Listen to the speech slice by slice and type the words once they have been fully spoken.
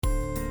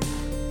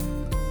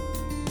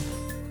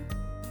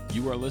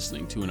You are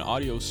listening to an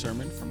audio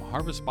sermon from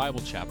Harvest Bible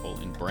Chapel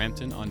in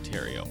Brampton,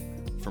 Ontario.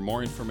 For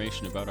more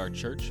information about our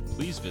church,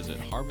 please visit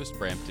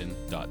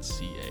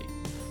harvestbrampton.ca.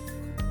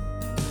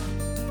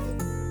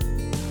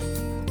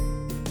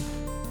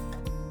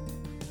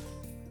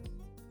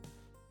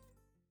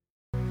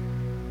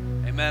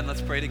 Amen.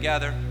 Let's pray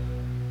together.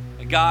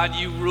 And God,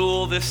 you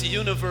rule this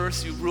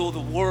universe, you rule the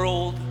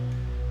world,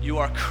 you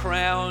are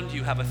crowned,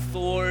 you have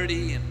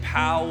authority and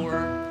power.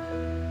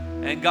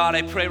 And God,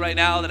 I pray right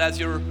now that as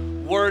your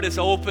word is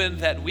open,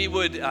 that we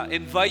would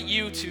invite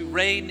you to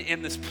reign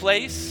in this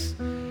place,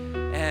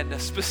 and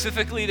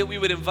specifically that we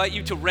would invite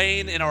you to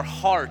reign in our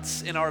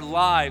hearts, in our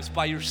lives,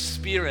 by your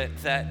Spirit,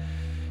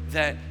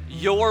 that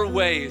your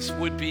ways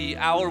would be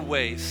our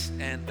ways,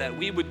 and that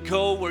we would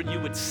go where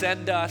you would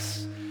send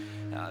us,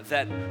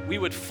 that we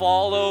would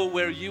follow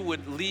where you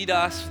would lead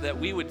us, that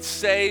we would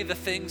say the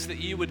things that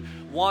you would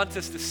want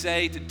us to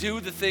say, to do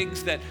the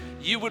things that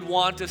you would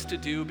want us to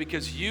do,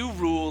 because you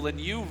rule and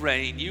you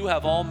reign. You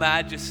have all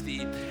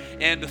majesty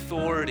and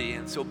authority.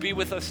 And so be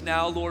with us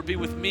now, Lord. Be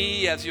with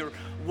me as your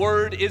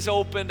word is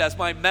opened, as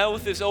my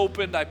mouth is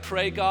opened. I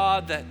pray,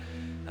 God, that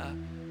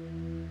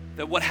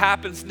what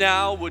happens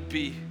now would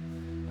be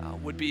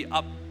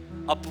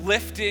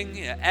uplifting,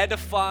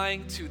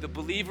 edifying to the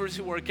believers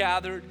who are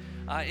gathered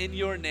in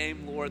your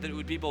name, Lord, that it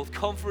would be both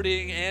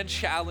comforting and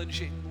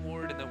challenging,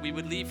 Lord, and that we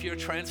would leave here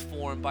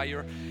transformed by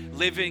your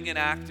living and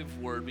active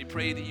word. We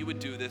pray that you would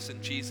do this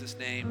in Jesus'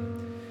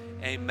 name.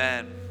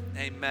 Amen.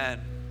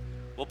 Amen.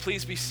 Well,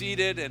 please be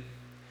seated, and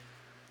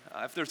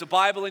if there's a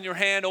Bible in your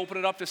hand, open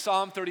it up to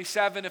Psalm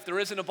 37. If there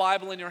isn't a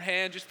Bible in your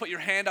hand, just put your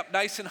hand up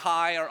nice and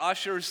high. Our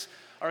ushers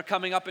are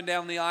coming up and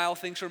down the aisle.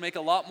 Things will make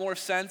a lot more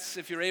sense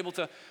if you're able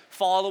to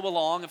follow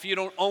along. If you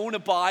don't own a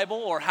Bible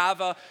or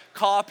have a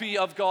copy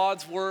of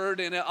God's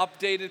Word in an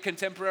updated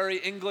contemporary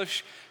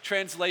English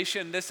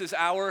translation, this is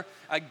our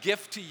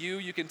gift to you.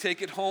 You can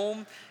take it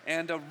home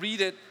and read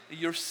it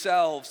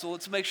yourselves. So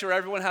let's make sure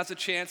everyone has a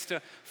chance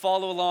to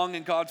follow along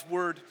in God's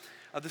Word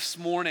this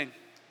morning.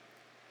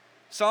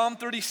 Psalm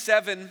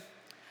 37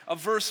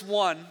 verse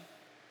 1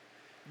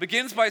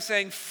 begins by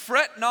saying,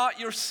 "Fret not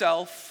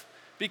yourself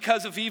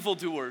because of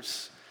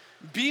evildoers.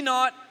 Be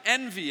not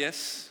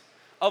envious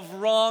of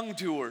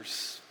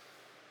wrongdoers."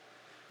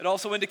 It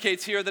also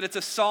indicates here that it's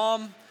a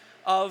psalm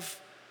of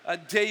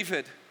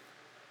David.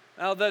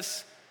 Now,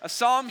 a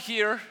psalm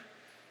here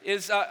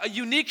is a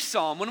unique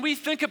psalm. When we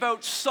think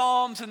about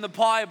psalms in the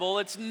Bible,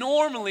 it's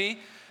normally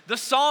the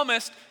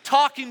psalmist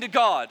talking to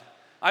God.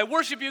 I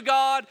worship you,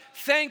 God.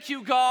 Thank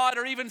you, God.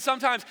 Or even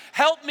sometimes,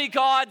 help me,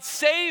 God.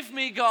 Save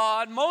me,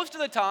 God. Most of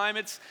the time,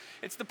 it's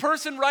the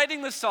person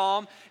writing the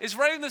psalm is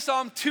writing the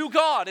psalm to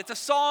God. It's a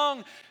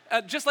song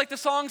just like the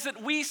songs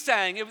that we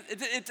sang.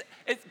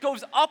 It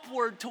goes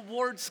upward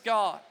towards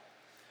God.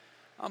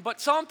 But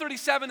Psalm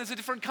 37 is a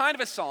different kind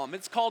of a psalm.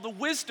 It's called a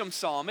wisdom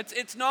psalm.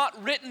 It's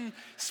not written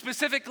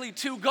specifically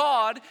to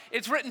God.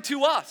 It's written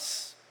to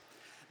us.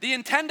 The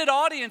intended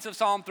audience of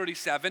Psalm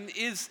 37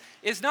 is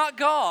not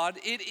God.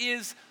 It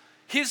is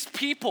his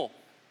people.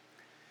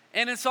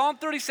 And in Psalm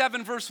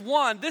 37 verse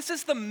 1, this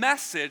is the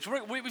message.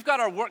 We've got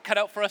our work cut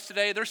out for us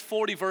today. There's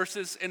 40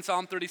 verses in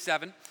Psalm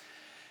 37.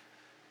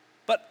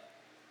 But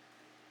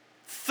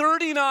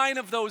 39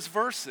 of those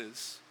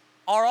verses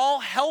are all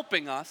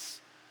helping us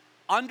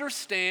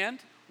understand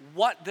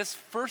what this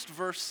first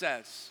verse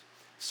says.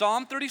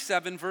 Psalm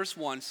 37 verse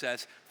 1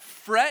 says,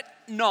 "Fret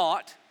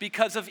not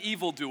because of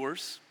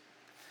evildoers,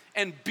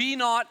 and be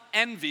not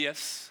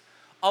envious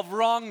of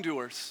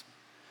wrongdoers."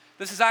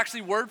 This is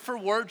actually word for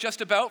word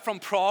just about from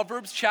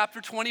Proverbs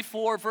chapter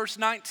 24, verse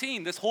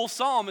 19. This whole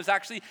psalm is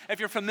actually, if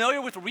you're familiar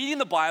with reading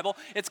the Bible,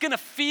 it's going to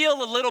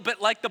feel a little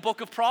bit like the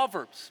book of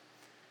Proverbs.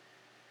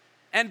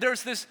 And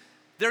there's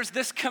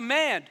this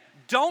command,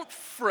 don't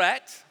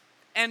fret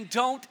and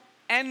don't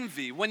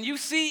envy. When you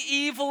see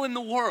evil in the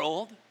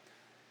world,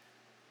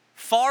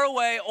 far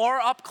away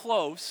or up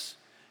close,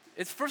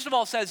 it first of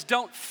all says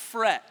don't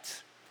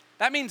fret.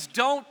 That means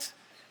don't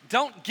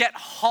get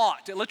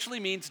hot. It literally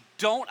means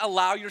don't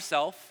allow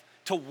yourself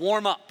to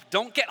warm up.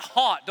 Don't get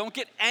hot. Don't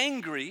get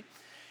angry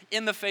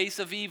in the face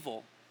of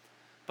evil.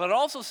 But it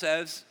also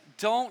says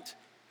don't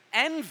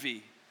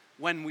envy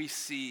when we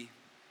see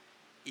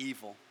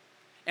evil.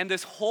 And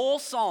this whole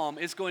psalm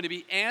is going to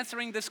be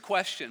answering this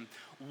question.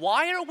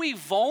 Why are we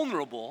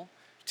vulnerable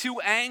to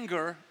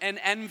anger and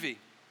envy?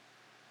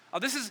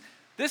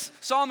 This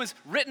psalm is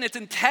written, it's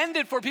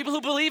intended for people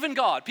who believe in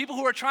God, people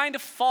who are trying to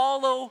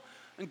follow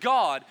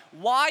God.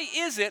 Why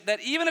is it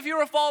that even if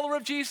you're a follower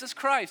of Jesus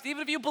Christ,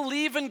 even if you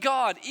believe in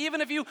God, even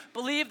if you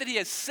believe that he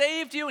has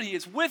saved you and he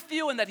is with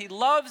you and that he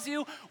loves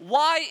you,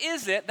 why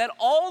is it that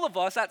all of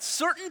us at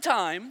certain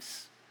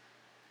times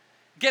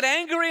get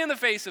angry in the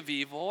face of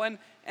evil?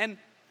 And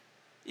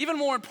even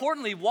more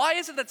importantly, why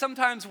is it that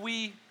sometimes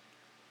we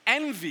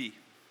envy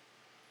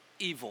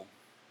evil?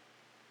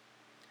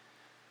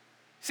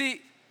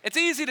 See, it's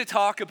easy to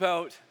talk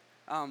about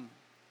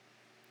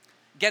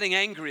getting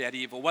angry at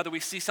evil, whether we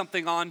see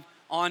something on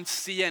on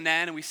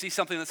CNN and we see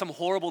something that some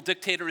horrible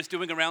dictator is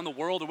doing around the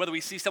world, or whether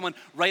we see someone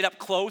right up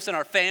close in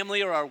our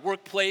family or our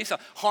workplace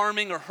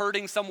harming or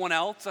hurting someone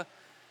else,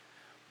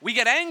 we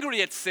get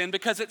angry at sin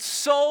because it's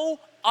so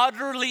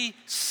utterly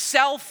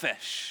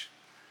selfish.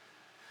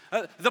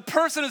 The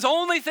person is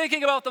only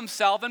thinking about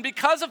themselves, and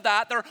because of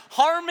that, they're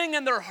harming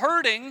and they're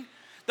hurting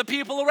the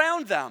people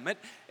around them.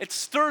 It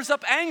stirs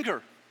up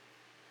anger.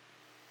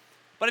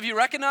 But have you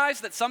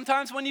recognized that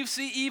sometimes when you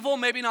see evil,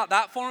 maybe not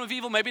that form of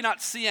evil, maybe not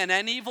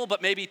CNN evil,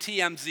 but maybe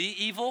TMZ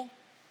evil?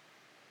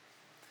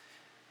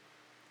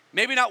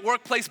 Maybe not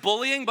workplace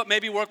bullying, but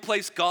maybe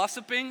workplace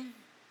gossiping?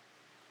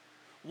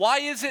 Why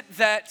is it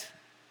that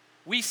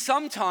we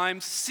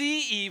sometimes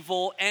see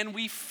evil and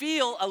we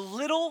feel a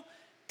little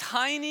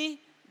tiny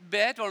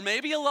bit, or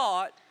maybe a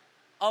lot,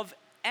 of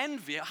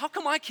envy? How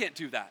come I can't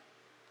do that?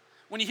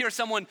 When you hear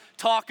someone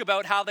talk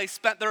about how they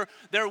spent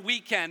their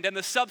weekend and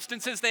the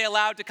substances they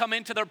allowed to come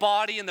into their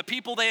body and the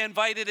people they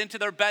invited into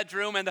their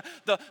bedroom and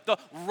the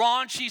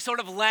raunchy sort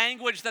of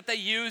language that they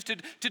used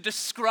to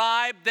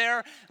describe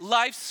their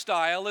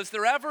lifestyle, is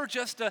there ever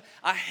just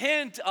a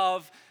hint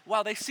of,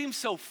 wow, they seem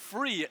so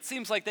free. It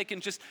seems like they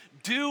can just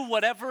do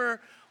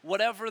whatever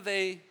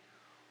they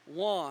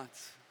want.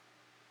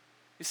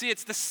 You see,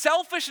 it's the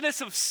selfishness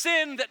of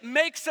sin that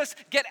makes us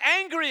get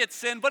angry at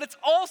sin, but it's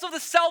also the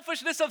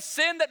selfishness of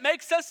sin that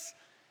makes us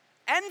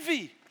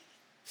envy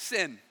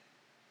sin.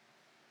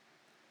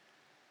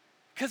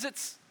 Because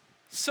it's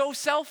so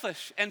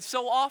selfish, and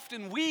so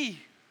often we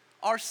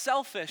are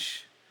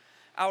selfish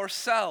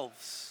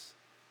ourselves.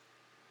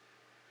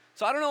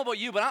 So I don't know about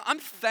you, but I'm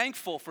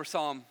thankful for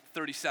Psalm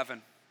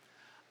 37.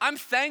 I'm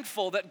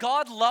thankful that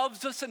God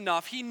loves us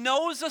enough, He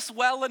knows us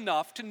well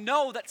enough to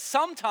know that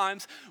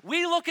sometimes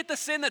we look at the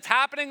sin that's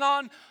happening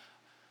on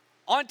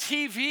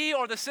TV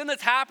or the sin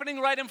that's happening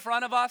right in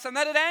front of us, and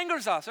that it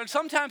angers us, or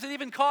sometimes it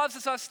even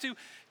causes us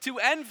to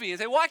envy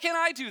and say, why can't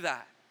I do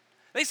that?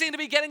 They seem to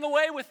be getting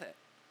away with it.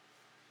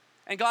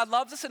 And God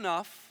loves us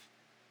enough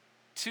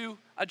to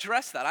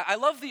address that. I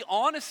love the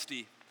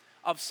honesty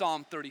of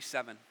Psalm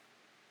 37.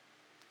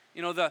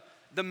 You know,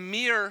 the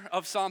mirror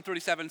of Psalm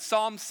 37,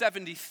 Psalm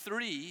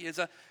 73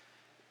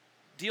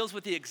 deals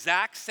with the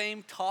exact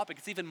same topic.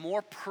 It's even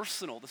more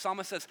personal. The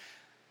psalmist says,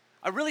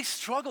 I really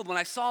struggled when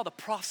I saw the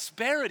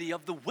prosperity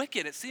of the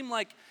wicked. It seemed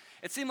like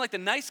the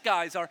nice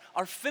guys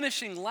are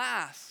finishing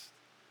last.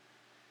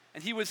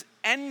 And he was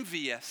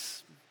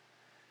envious.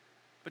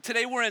 But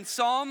today we're in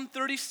Psalm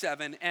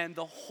 37, and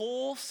the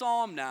whole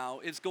psalm now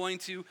is going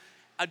to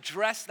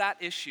address that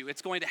issue.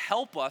 It's going to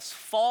help us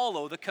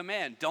follow the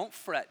command. Don't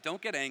fret,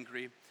 don't get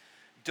angry.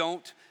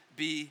 Don't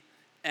be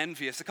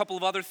envious. A couple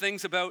of other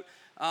things about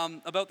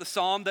the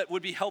psalm that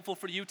would be helpful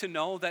for you to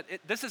know, that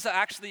this is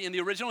actually, in the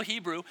original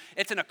Hebrew,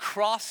 it's an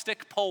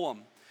acrostic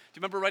poem. Do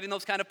you remember writing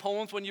those kind of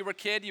poems when you were a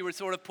kid? You would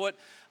sort of put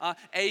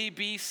A,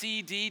 B,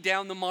 C, D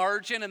down the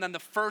margin, and then the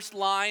first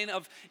line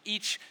of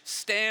each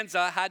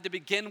stanza had to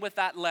begin with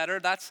that letter.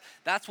 That's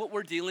what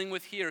we're dealing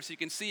with here. So you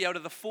can see out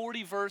of the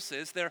 40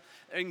 verses, they're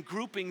in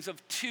groupings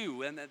of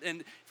 2.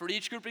 And for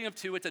each grouping of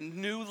 2, it's a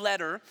new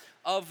letter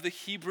of the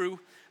Hebrew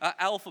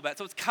alphabet.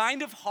 So it's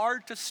kind of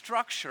hard to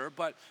structure,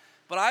 but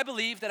I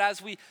believe that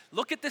as we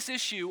look at this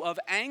issue of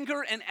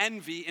anger and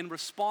envy in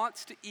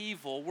response to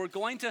evil, we're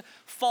going to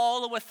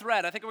follow a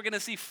thread. I think we're going to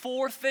see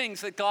 4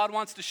 things that God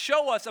wants to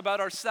show us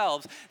about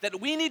ourselves, that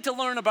we need to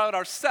learn about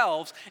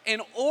ourselves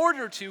in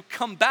order to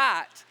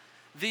combat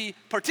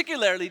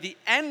particularly the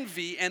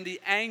envy and the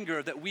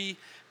anger that we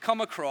come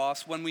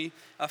across when we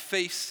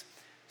face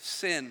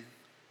sin.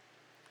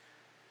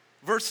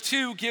 Verse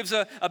 2 gives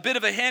a bit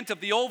of a hint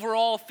of the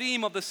overall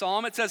theme of the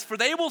psalm. It says, for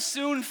they will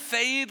soon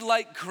fade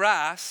like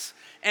grass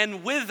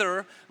and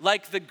wither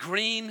like the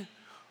green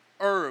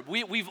herb.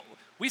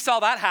 We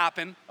saw that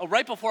happen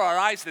right before our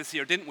eyes this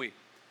year, didn't we?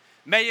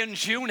 May and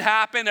June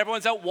happened.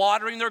 Everyone's out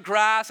watering their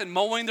grass and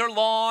mowing their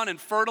lawn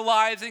and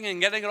fertilizing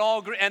and getting it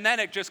all green. And then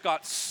it just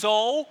got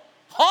so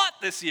hot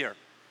this year.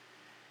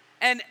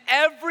 And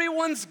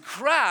everyone's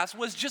grass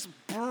was just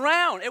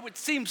brown. It would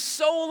seem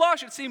so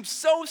lush. It seemed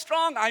so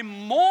strong. I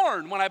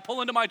mourn when I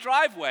pull into my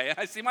driveway and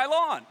I see my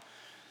lawn.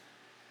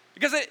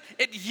 Because it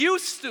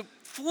used to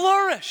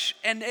flourish,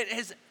 and it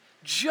has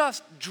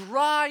just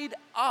dried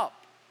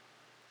up.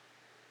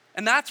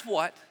 And that's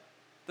what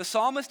the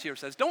psalmist here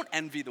says. Don't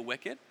envy the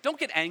wicked. Don't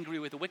get angry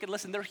with the wicked.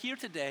 Listen, they're here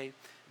today.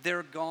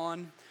 They're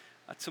gone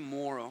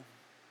tomorrow.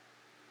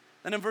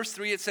 Then in verse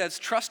 3 it says,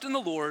 trust in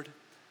the Lord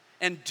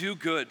and do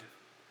good.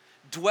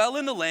 Dwell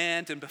in the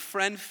land and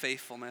befriend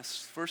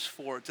faithfulness. Verse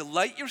 4,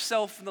 delight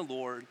yourself in the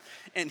Lord,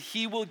 and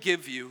He will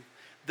give you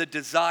the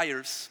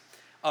desires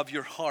of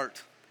your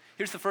heart.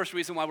 Here's the first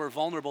reason why we're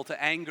vulnerable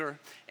to anger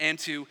and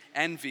to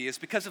envy, is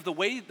because of the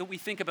way that we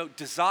think about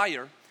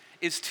desire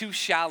is too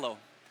shallow.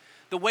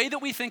 The way that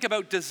we think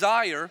about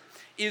desire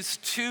is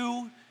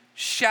too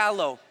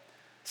shallow.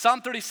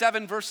 Psalm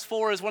 37 verse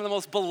 4 is one of the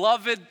most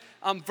beloved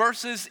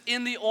verses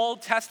in the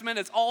Old Testament.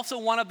 It's also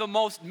one of the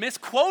most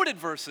misquoted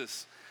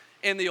verses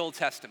in the Old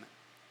Testament.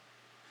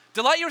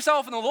 Delight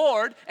yourself in the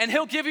Lord, and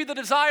He'll give you the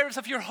desires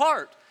of your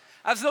heart.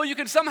 as though you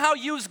can somehow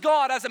use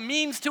God as a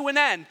means to an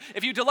end.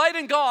 If you delight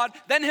in God,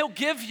 then he'll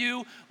give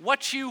you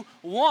what you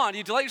want.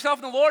 You delight yourself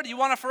in the Lord, you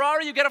want a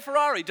Ferrari, you get a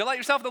Ferrari. Delight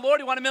yourself in the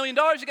Lord, you want $1 million,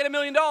 you get $1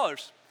 million.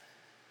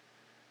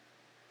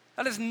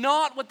 That is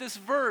not what this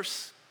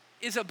verse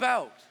is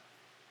about.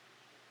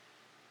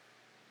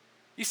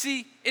 You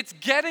see, it's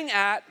getting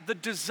at the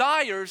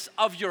desires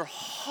of your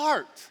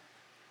heart,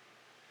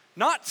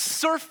 not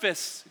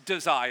surface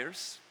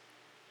desires.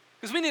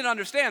 Because we need to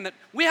understand that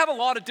we have a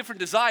lot of different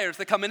desires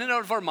that come in and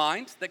out of our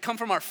mind, that come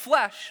from our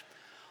flesh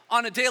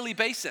on a daily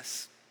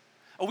basis.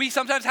 We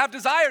sometimes have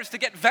desires to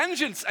get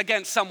vengeance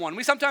against someone.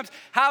 We sometimes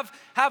have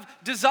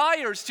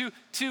desires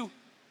to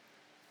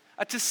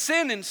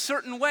sin in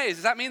certain ways.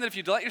 Does that mean that if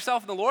you delight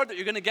yourself in the Lord that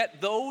you're going to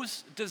get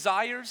those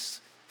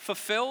desires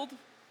fulfilled?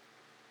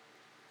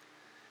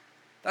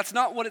 That's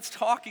not what it's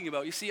talking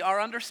about. You see,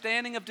 our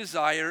understanding of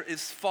desire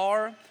is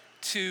far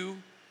too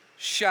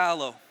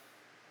shallow.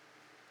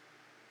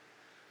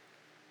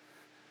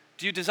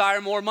 Do you desire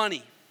more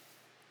money?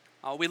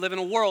 We live in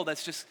a world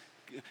that's just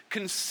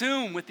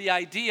consumed with the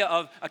idea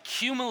of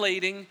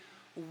accumulating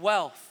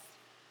wealth.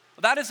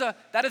 That is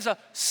a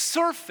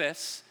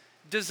surface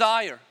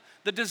desire.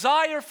 The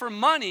desire for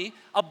money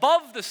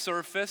above the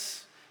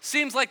surface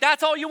seems like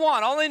that's all you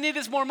want. All I need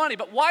is more money.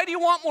 But why do you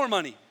want more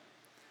money?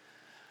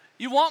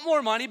 You want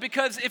more money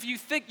because if you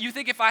think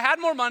if I had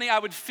more money, I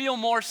would feel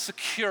more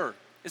secure.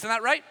 Isn't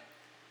that right?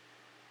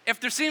 If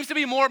there seems to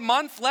be more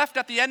month left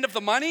at the end of the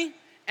money,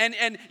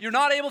 and you're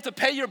not able to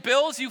pay your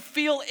bills, you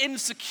feel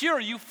insecure.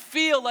 You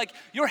feel like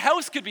your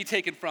house could be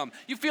taken from.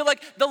 You feel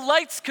like the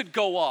lights could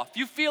go off.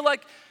 You feel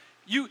like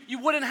you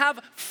wouldn't have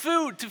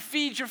food to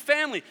feed your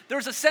family.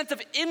 There's a sense of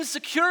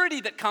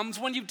insecurity that comes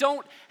when you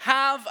don't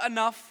have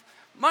enough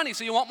money.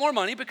 So you want more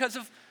money because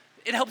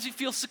it helps you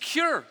feel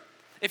secure.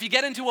 If you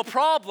get into a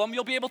problem,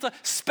 you'll be able to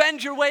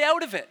spend your way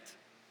out of it.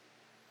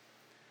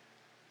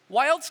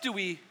 Why else do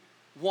we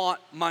want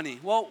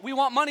money? Well, we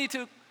want money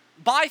to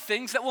buy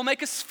things that will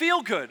make us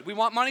feel good. We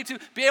want money to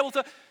be able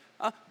to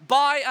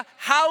buy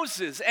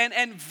houses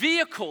and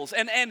vehicles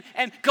and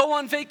go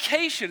on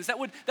vacations that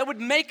would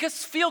make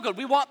us feel good.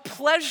 We want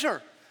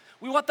pleasure.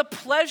 We want the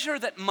pleasure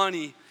that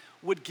money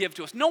would give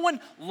to us. No one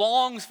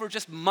longs for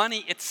just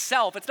money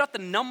itself. It's not the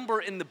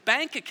number in the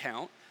bank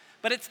account,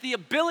 but it's the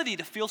ability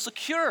to feel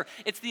secure.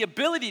 It's the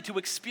ability to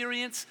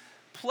experience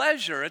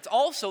pleasure. It's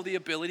also the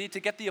ability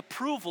to get the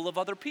approval of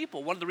other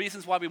people. One of the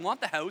reasons why we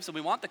want the house and we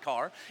want the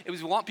car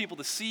is we want people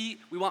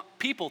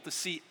to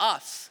see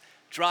us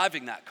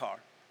driving that car,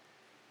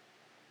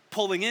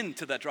 pulling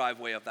into the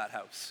driveway of that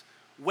house,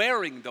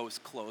 wearing those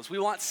clothes. We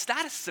want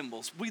status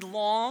symbols. We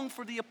long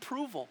for the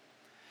approval.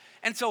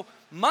 And so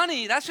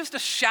money, that's just a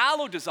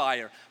shallow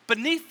desire.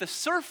 Beneath the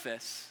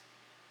surface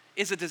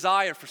is a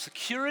desire for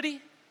security,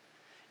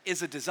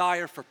 is a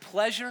desire for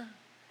pleasure,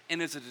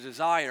 and is a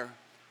desire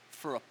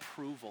for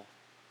approval.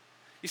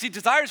 You see,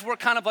 desires work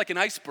kind of like an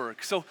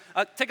iceberg. So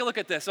take a look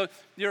at this. So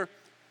you're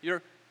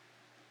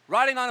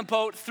riding on a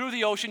boat through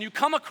the ocean. You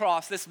come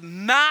across this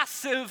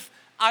massive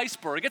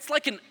iceberg. It's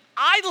like an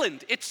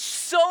island. It's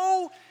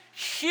so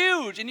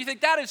huge. And you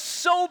think that is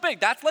so big.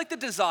 That's like the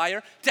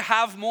desire to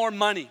have more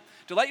money.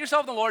 Delight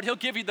yourself in the Lord. He'll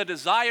give you the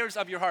desires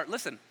of your heart.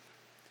 Listen,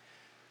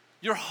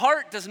 your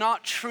heart does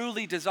not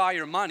truly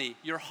desire money.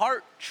 Your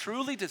heart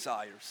truly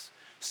desires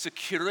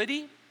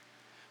security,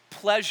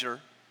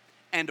 pleasure,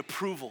 and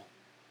approval.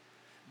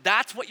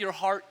 That's what your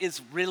heart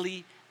is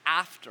really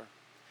after.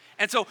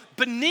 And so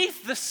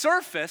beneath the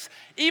surface,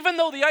 even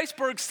though the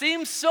iceberg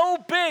seems so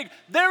big,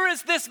 there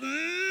is this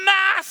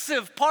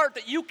massive part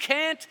that you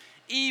can't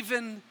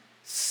even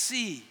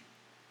see.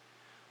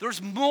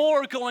 There's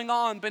more going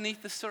on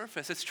beneath the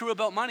surface. It's true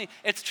about money.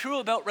 It's true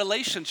about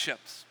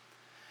relationships.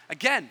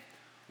 Again,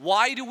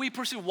 why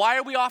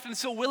are we often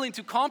so willing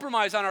to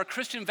compromise on our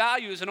Christian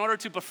values in order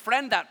to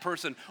befriend that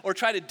person or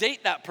try to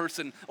date that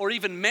person or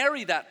even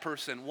marry that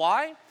person?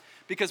 Why?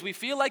 Because we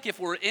feel like if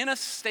we're in a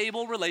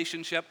stable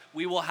relationship,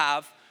 we will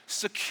have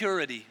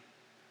security.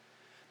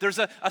 There's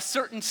a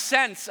certain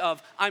sense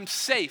of, I'm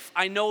safe,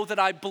 I know that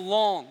I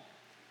belong.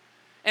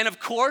 And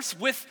of course,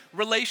 with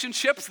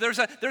relationships, there's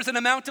an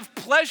amount of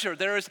pleasure.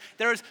 There's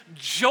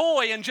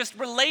joy in just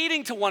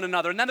relating to one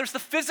another. And then there's the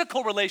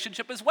physical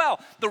relationship as well.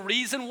 The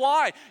reason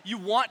why you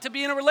want to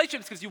be in a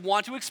relationship is because you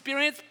want to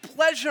experience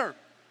pleasure.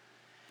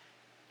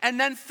 And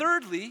then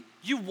thirdly,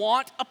 you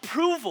want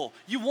approval.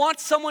 You want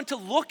someone to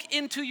look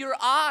into your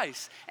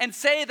eyes and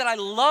say that I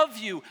love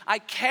you, I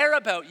care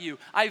about you,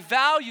 I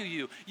value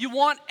you. You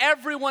want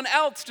everyone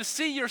else to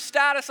see your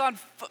status on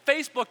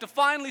Facebook to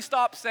finally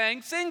stop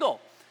saying single.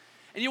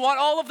 And you want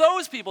all of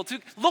those people to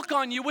look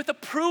on you with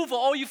approval.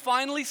 Oh, you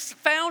finally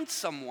found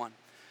someone.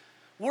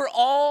 We're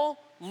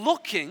all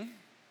looking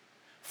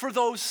for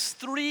those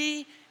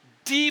three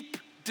deep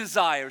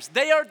desires.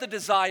 They are the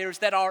desires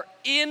that are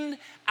in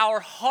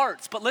our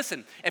hearts. But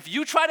listen, if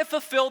you try to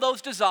fulfill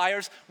those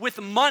desires with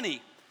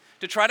money,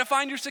 to try to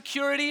find your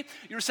security,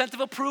 your sense of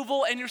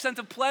approval, and your sense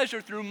of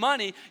pleasure through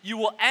money, you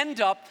will end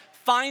up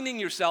finding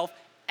yourself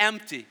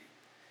empty.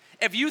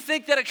 If you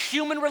think that a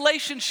human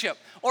relationship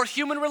or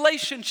human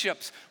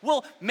relationships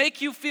will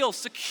make you feel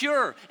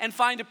secure and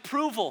find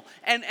approval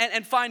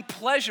and find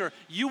pleasure,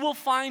 you will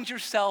find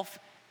yourself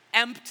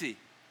empty.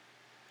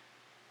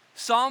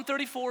 Psalm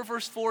 34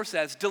 verse 4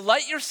 says,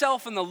 "Delight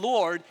yourself in the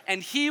Lord,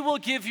 and he will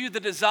give you the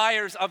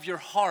desires of your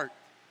heart."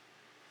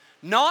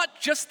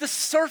 Not just the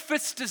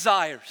surface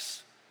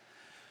desires,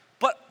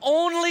 but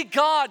only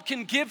God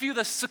can give you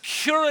the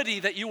security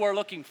that you are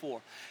looking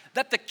for.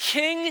 That the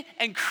King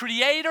and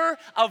Creator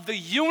of the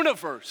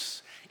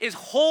universe is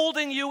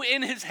holding you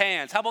in his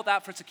hands. How about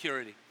that for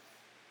security?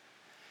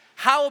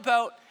 How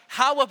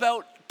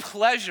about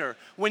pleasure?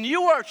 When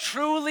you are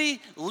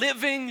truly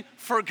living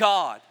for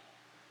God,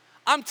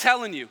 I'm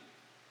telling you,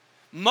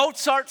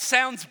 Mozart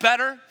sounds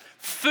better,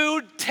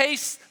 food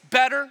tastes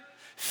better,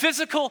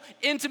 physical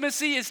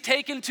intimacy is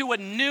taken to a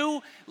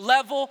new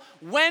level.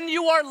 When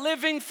you are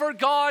living for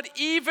God,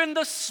 even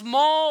the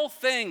small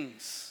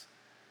things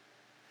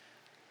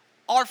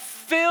are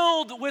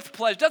filled with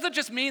pleasure. It doesn't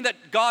just mean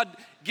that God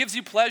gives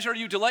you pleasure,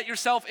 you delight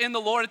yourself in the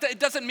Lord. It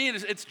doesn't mean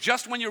it's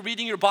just when you're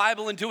reading your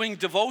Bible and doing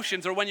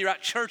devotions or when you're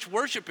at church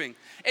worshiping.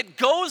 It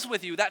goes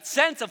with you. That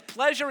sense of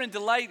pleasure and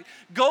delight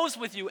goes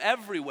with you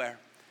everywhere.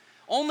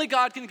 Only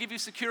God can give you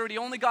security,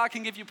 only God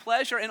can give you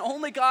pleasure, and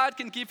only God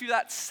can give you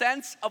that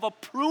sense of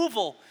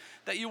approval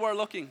that you are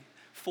looking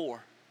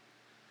for.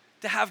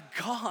 To have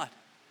God,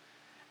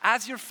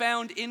 as you're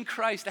found in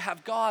Christ, to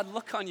have God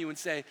look on you and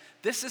say,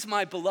 "This is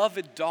my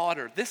beloved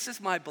daughter, this is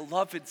my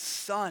beloved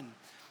son,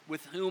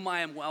 with whom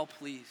I am well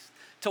pleased."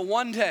 To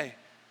one day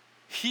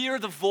hear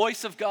the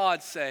voice of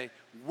God say,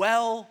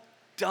 "Well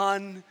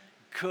done,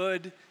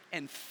 good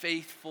and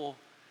faithful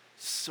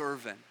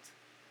servant."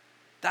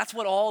 That's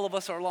what all of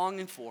us are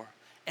longing for.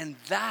 And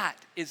that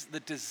is the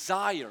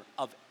desire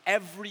of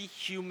every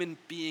human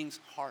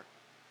being's heart.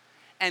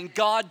 And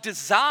God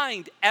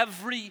designed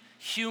every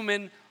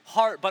human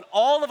heart, but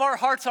all of our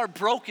hearts are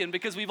broken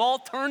because we've all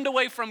turned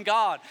away from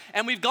God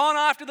and we've gone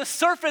after the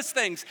surface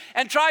things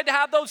and tried to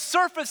have those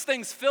surface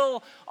things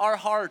fill our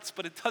hearts,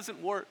 but it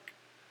doesn't work.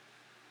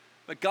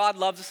 But God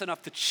loves us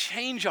enough to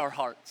change our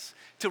hearts,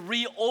 to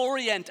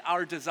reorient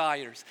our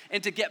desires,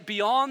 and to get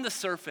beyond the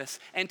surface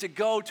and to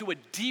go to a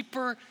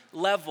deeper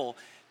level.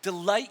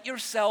 Delight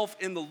yourself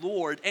in the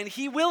Lord, and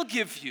he will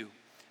give you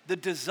the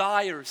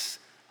desires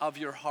of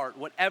your heart,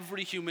 what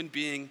every human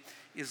being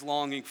is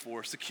longing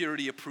for: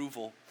 security,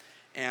 approval,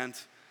 and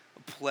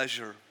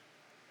pleasure.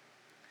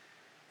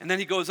 And then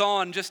he goes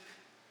on, just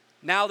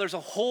now there's a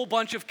whole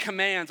bunch of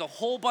commands, a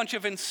whole bunch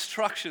of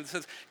instructions. It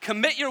says,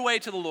 commit your way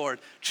to the Lord.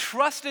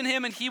 Trust in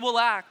him and he will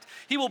act.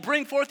 He will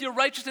bring forth your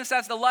righteousness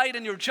as the light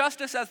and your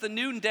justice as the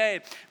noonday.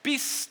 Be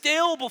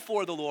still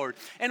before the Lord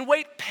and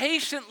wait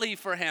patiently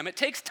for him. It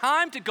takes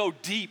time to go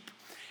deep.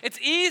 It's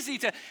easy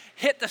to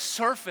hit the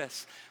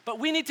surface, but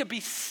we need to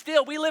be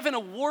still. We live in a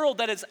world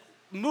that is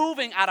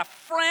moving at a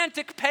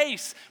frantic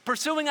pace,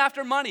 pursuing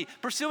after money,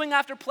 pursuing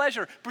after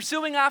pleasure,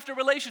 pursuing after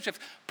relationships,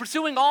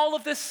 pursuing all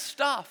of this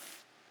stuff.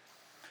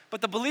 But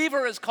the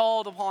believer is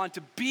called upon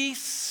to be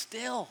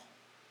still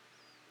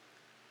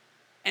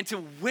and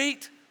to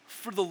wait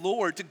for the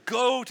Lord, to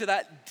go to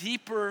that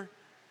deeper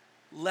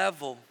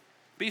level.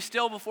 Be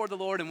still before the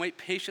Lord and wait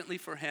patiently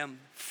for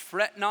him.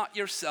 Fret not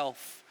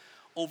yourself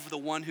over the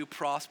one who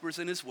prospers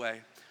in his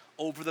way,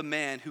 over the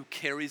man who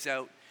carries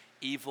out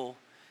evil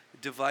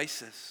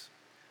devices.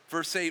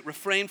 Verse 8,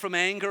 refrain from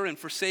anger and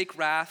forsake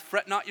wrath.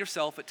 Fret not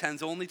yourself, it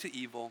tends only to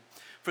evil.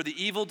 For the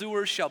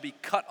evildoers shall be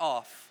cut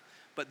off,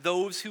 but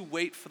those who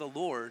wait for the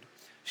Lord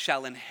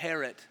shall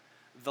inherit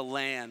the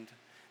land.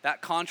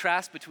 That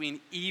contrast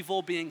between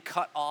evil being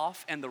cut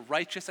off and the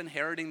righteous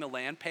inheriting the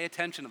land, pay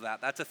attention to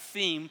that. That's a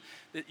theme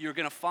that you're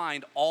going to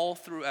find all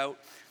throughout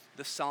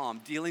the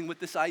psalm, dealing with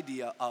this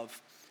idea of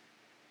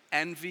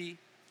envy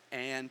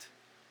and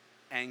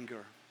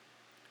anger.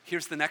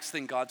 Here's the next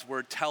thing God's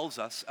word tells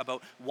us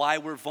about why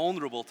we're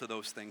vulnerable to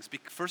those things.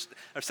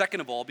 Second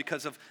of all,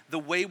 because of the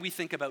way we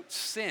think about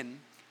sin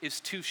is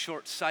too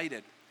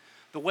short-sighted.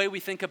 The way we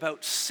think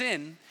about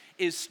sin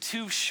is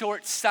too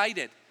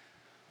short-sighted.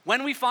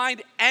 When we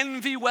find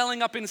envy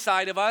welling up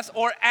inside of us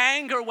or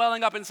anger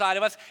welling up inside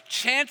of us,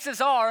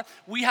 chances are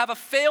we have a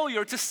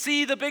failure to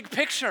see the big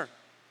picture.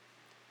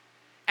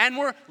 And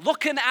we're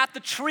looking at the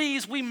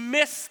trees, we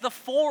miss the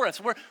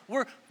forest.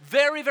 We're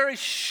very, very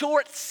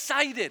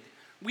short-sighted.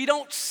 We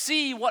don't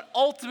see what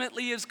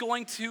ultimately is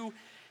going to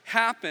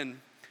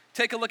happen.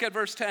 Take a look at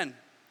verse 10.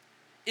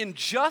 In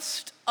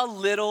just a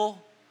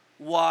little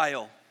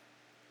while.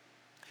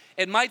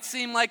 It might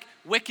seem like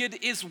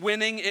wicked is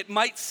winning. It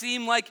might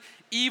seem like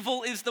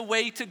evil is the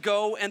way to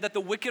go and that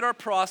the wicked are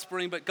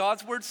prospering. But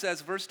God's word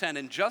says, verse 10,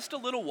 in just a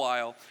little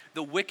while,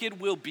 the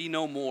wicked will be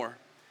no more.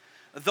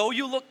 Though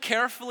you look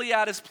carefully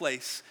at his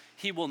place,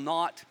 he will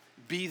not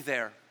be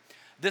there.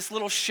 This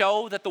little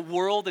show that the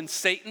world and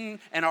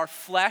Satan and our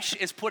flesh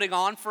is putting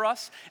on for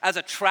us, as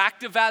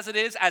attractive as it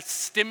is, as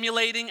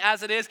stimulating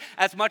as it is,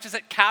 as much as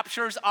it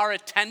captures our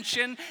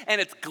attention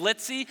and it's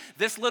glitzy,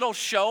 this little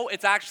show,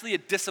 it's actually a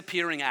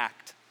disappearing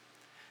act.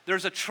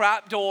 There's a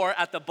trap door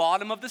at the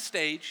bottom of the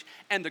stage,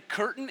 and the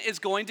curtain is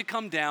going to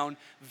come down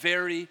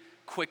very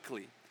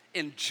quickly.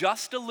 In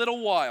just a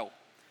little while,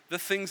 the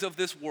things of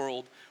this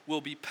world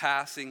will be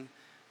passing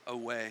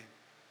away.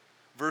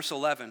 Verse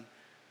 11,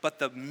 but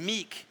the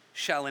meek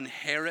shall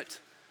inherit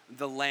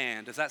the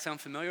land. Does that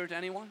sound familiar to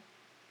anyone?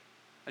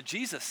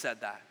 Jesus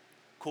said that,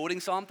 quoting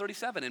Psalm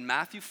 37 in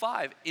Matthew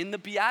 5, in the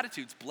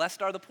Beatitudes,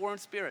 blessed are the poor in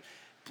spirit,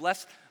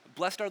 blessed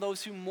are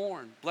those who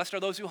mourn, blessed are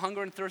those who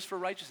hunger and thirst for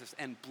righteousness,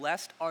 and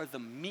blessed are the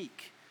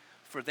meek,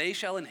 for they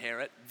shall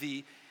inherit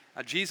the,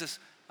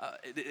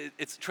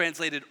 it's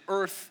translated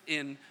earth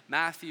in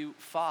Matthew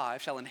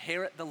 5, shall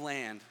inherit the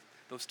land.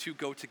 Those two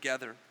go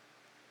together,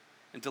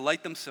 and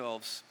delight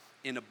themselves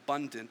in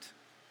abundant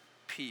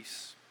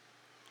peace.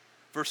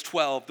 Verse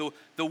 12,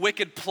 the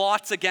wicked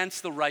plots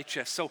against the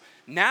righteous. So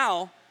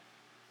now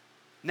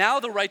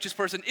the righteous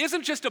person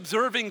isn't just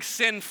observing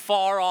sin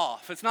far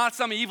off. It's not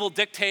some evil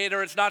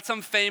dictator. It's not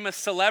some famous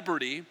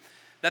celebrity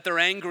that they're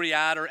angry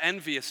at or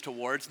envious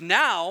towards.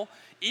 Now,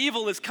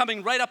 evil is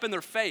coming right up in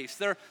their face.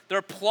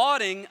 They're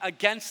plotting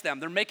against them.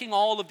 They're making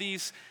all of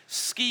these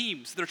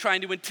schemes. They're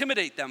trying to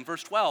intimidate them,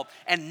 verse 12,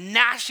 and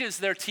gnashes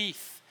their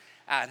teeth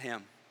at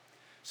him.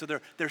 So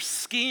they're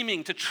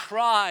scheming to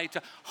try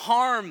to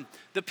harm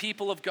the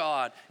people of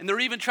God. And they're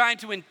even trying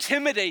to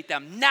intimidate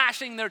them,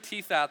 gnashing their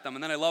teeth at them.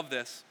 And then I love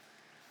this.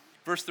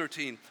 Verse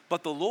 13,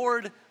 but the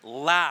Lord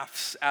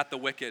laughs at the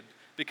wicked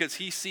because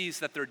he sees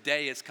that their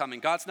day is coming.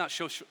 God's not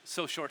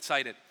so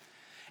short-sighted.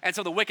 And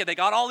so the wicked, they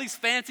got all these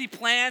fancy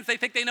plans. They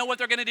think they know what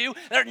they're going to do.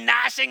 They're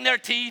gnashing their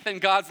teeth. And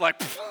God's like,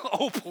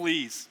 oh,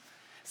 please.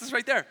 This is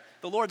right there.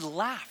 The Lord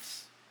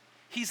laughs.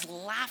 He's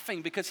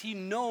laughing because he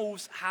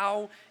knows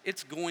how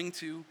it's going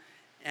to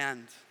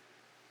end.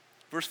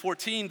 Verse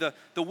 14,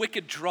 the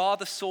wicked draw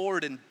the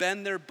sword and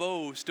bend their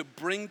bows to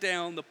bring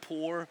down the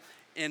poor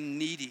and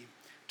needy,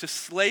 to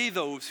slay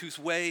those whose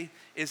way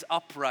is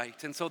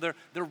upright. And so they're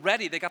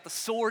ready. They got the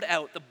sword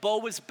out. The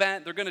bow is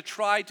bent. They're going to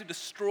try to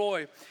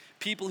destroy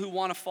people who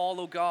want to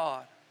follow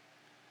God.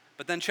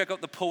 But then check out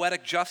the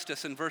poetic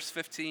justice in verse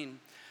 15.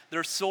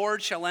 Their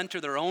sword shall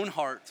enter their own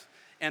heart,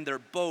 and their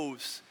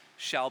bows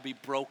shall be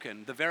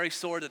broken. The very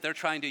sword that they're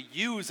trying to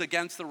use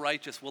against the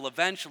righteous will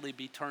eventually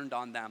be turned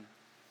on them.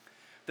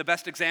 The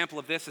best example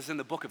of this is in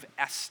the book of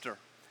Esther.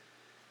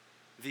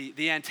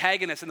 The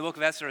antagonist in the book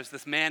of Esther is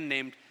this man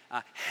named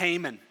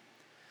Haman.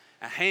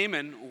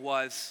 Haman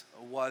was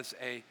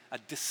a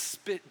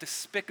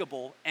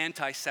despicable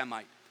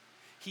anti-Semite.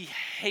 He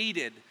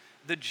hated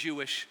the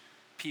Jewish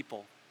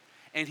people.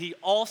 And he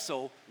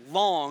also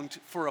longed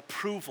for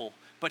approval,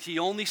 but he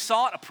only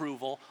sought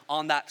approval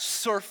on that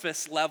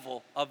surface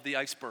level of the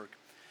iceberg.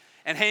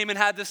 And Haman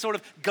had this sort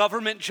of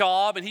government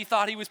job, and he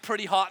thought he was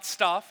pretty hot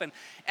stuff. And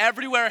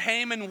everywhere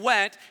Haman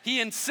went,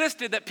 he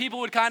insisted that people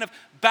would kind of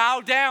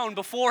bow down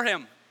before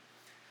him.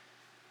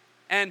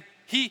 And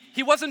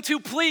he wasn't too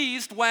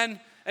pleased when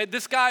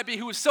this guy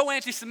who was so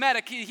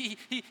anti-Semitic,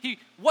 he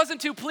wasn't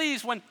too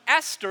pleased when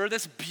Esther,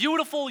 this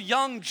beautiful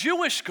young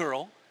Jewish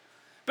girl,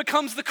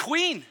 becomes the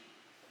queen.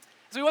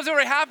 So he wasn't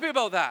very happy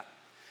about that.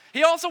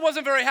 He also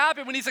wasn't very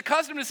happy when he's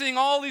accustomed to seeing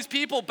all these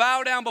people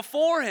bow down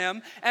before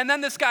him, and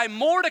then this guy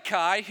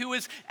Mordecai, who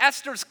is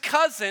Esther's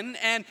cousin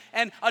and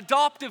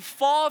adoptive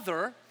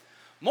father.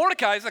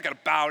 Mordecai is not going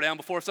to bow down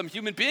before some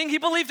human being. He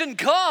believed in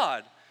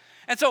God.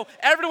 And so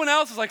everyone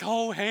else is like,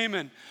 oh,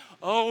 Haman.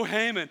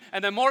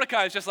 And then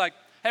Mordecai is just like,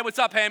 hey, what's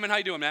up, Haman? How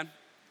you doing, man?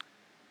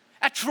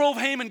 That drove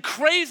Haman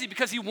crazy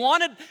because he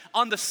wanted,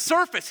 on the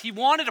surface, he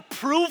wanted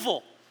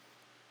approval.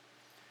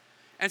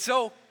 And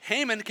so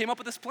Haman came up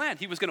with this plan.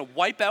 He was going to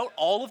wipe out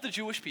all of the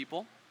Jewish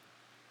people.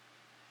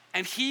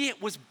 And he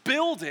was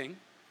building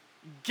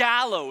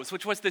gallows,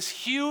 which was this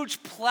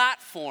huge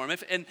platform.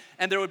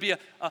 And there would be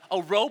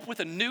a rope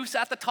with a noose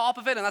at the top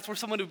of it, and that's where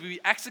someone would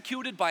be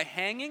executed by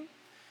hanging.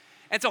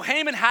 And so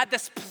Haman had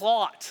this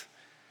plot,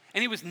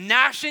 and he was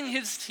gnashing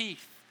his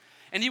teeth.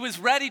 And he was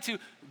ready to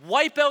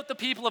wipe out the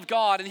people of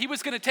God. And he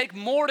was going to take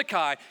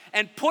Mordecai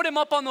and put him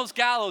up on those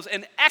gallows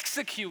and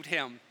execute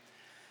him.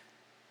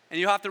 And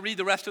you have to read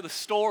the rest of the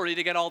story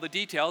to get all the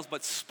details,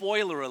 but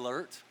spoiler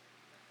alert,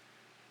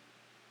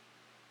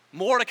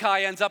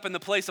 Mordecai ends up in the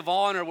place of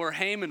honor where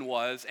Haman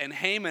was, and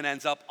Haman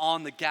ends up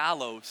on the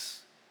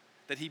gallows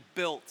that he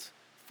built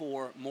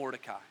for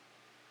Mordecai.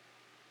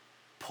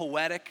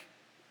 Poetic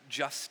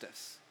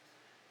justice.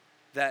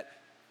 That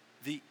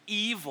the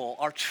evil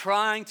are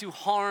trying to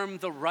harm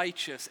the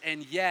righteous,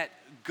 and yet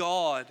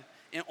God,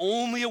 in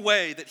only a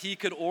way that he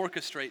could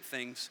orchestrate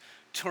things,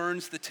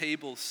 turns the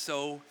tables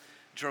so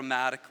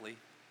dramatically.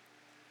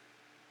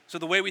 So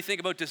the way we think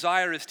about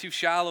desire is too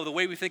shallow. The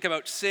way we think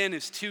about sin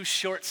is too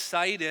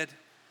short-sighted.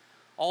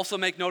 Also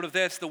make note of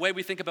this, the way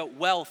we think about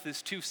wealth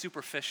is too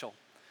superficial.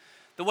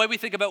 The way we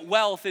think about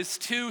wealth is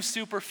too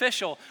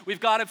superficial. We've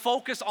got to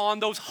focus on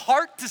those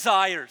heart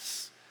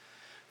desires,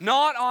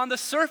 not on the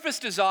surface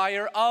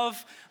desire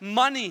of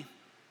money.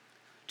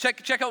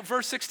 Check out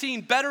verse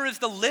 16. Better is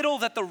the little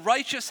that the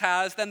righteous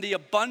has than the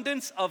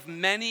abundance of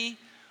many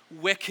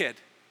wicked.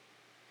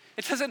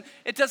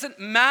 It doesn't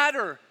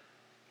matter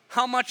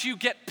how much you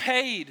get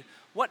paid.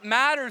 What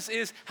matters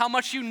is how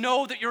much you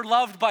know that you're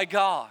loved by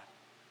God.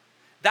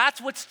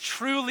 That's what's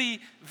truly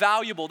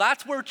valuable.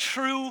 That's where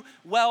true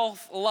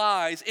wealth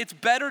lies. It's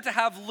better to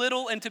have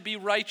little and to be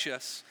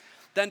righteous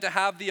than to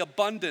have the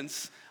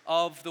abundance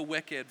of the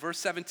wicked. Verse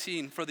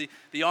 17, for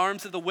the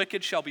arms of the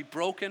wicked shall be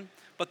broken,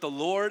 but the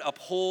Lord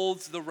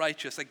upholds the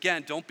righteous.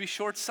 Again, don't be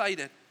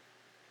short-sighted.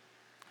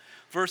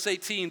 Verse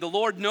 18, the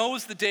Lord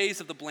knows the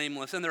days of the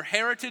blameless, and their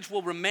heritage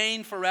will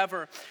remain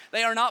forever.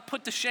 They are not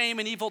put to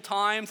shame in evil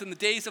times. In the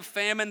days of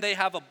famine they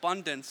have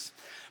abundance.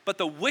 But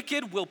the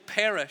wicked will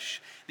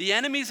perish. The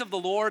enemies of the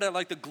Lord are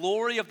like the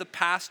glory of the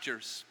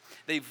pastures.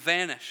 They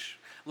vanish.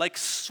 Like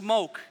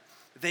smoke,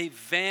 they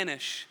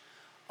vanish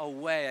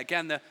away.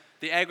 Again,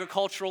 the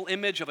agricultural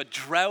image of a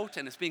drought,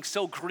 and it's being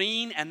so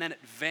green, and then it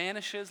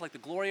vanishes, like the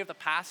glory of the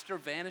pasture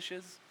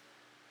vanishes.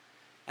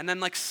 And then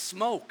like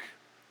smoke,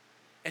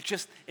 it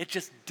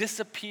just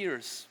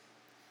disappears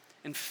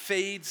and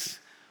fades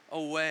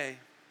away.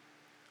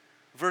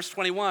 Verse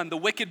 21, the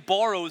wicked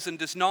borrows and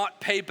does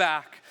not pay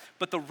back,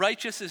 but the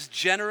righteous is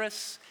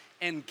generous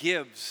and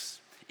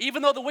gives.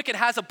 Even though the wicked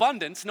has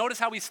abundance, notice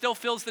how he still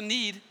feels the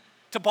need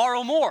to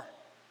borrow more.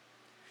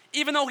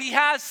 Even though he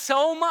has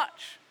so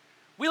much.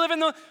 We live in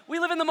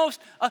the most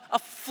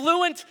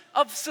affluent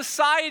of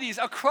societies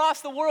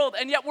across the world,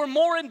 and yet we're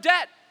more in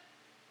debt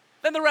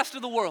than the rest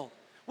of the world.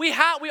 We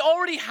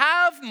already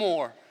have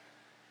more,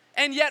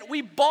 and yet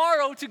we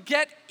borrow to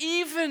get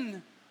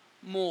even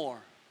more.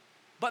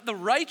 But the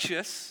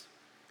righteous,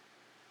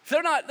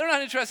 they're not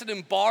interested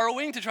in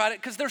borrowing to try to,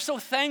 because they're so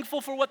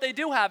thankful for what they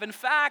do have. In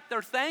fact,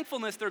 their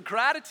thankfulness, their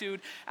gratitude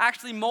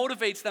actually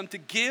motivates them to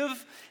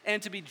give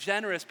and to be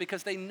generous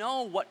because they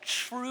know what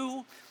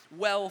true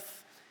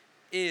wealth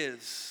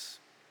is.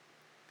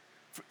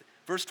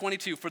 Verse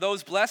 22, for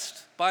those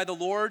blessed by the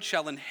Lord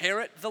shall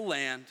inherit the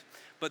land,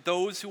 but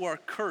those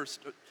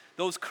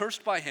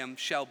cursed by him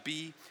shall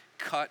be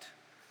cut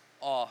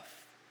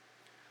off.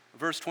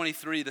 Verse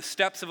 23, the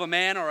steps of a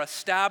man are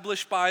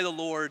established by the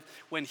Lord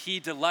when he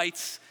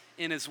delights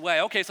in his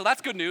way. Okay, so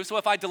that's good news. So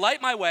if I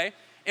delight my way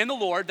in the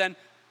Lord, then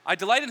I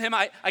delight in him,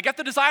 I get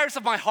the desires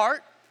of my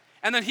heart,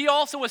 and then he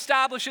also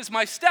establishes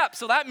my steps.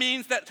 So that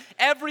means that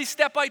every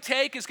step I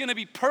take is going to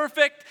be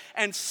perfect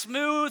and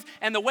smooth,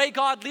 and the way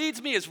God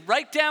leads me is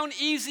right down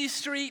easy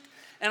street,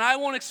 and I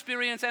won't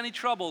experience any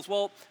troubles.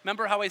 Well,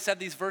 remember how I said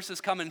these verses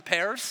come in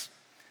pairs?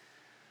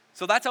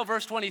 So that's how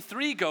verse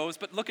 23 goes,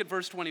 but look at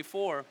verse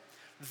 24.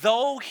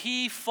 Though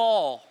he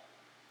fall,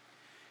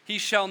 he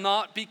shall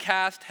not be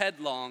cast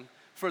headlong,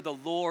 for the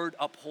Lord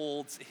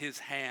upholds his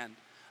hand.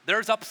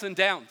 There's ups and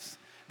downs.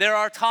 There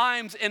are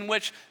times in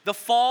which the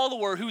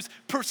follower who's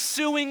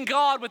pursuing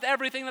God with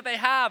everything that they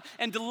have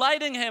and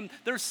delighting him,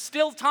 there's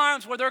still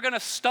times where they're going to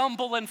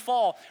stumble and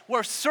fall,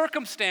 where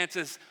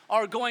circumstances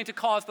are going to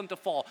cause them to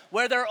fall,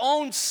 where their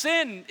own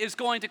sin is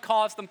going to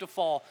cause them to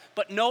fall.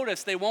 But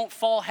notice, they won't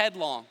fall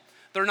headlong.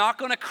 They're not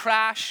going to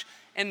crash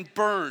and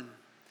burn.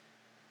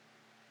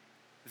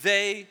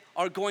 They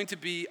are going to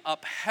be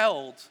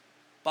upheld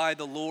by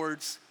the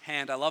Lord's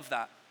hand. I love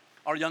that.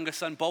 Our youngest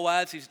son,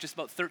 Boaz, he's just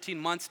about 13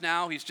 months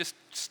now. He's just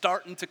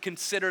starting to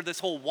consider this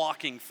whole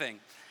walking thing.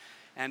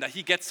 And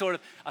he gets sort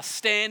of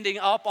standing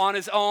up on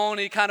his own.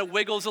 He kind of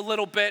wiggles a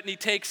little bit, and he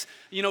takes,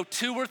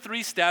 2 or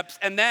 3 steps,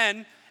 and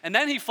then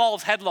he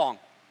falls headlong.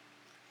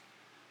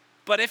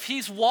 But if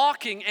he's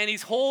walking and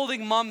he's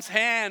holding mom's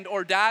hand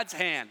or dad's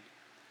hand,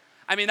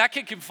 that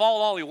kid can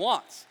fall all he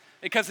wants.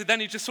 Because then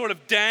he just sort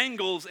of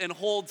dangles and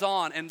holds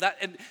on. And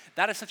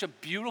that is such a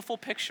beautiful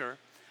picture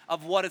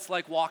of what it's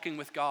like walking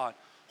with God.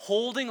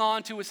 Holding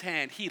on to his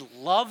hand. He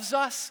loves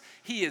us.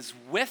 He is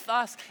with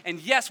us. And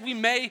yes, we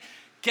may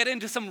get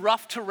into some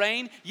rough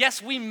terrain.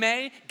 Yes, we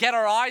may get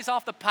our eyes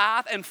off the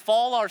path and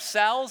fall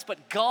ourselves.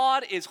 But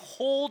God is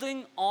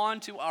holding on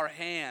to our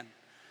hand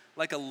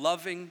like a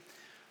loving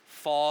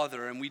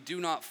father. And we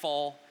do not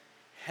fall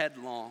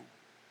headlong.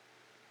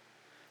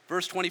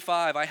 Verse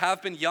 25, I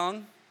have been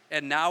young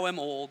and now am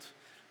old,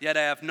 yet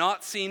I have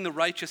not seen the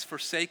righteous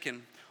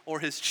forsaken or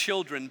his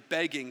children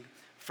begging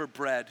for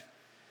bread.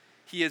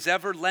 He is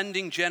ever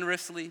lending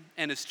generously,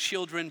 and his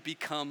children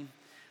become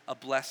a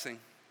blessing.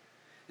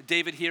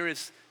 David here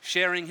is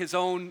sharing his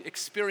own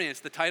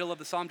experience. The title of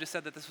the psalm just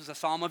said that this was a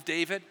psalm of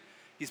David.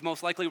 He's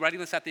most likely writing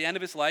this at the end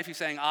of his life. He's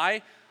saying,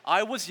 I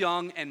was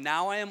young and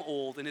now I am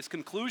old. And his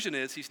conclusion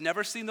is he's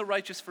never seen the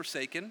righteous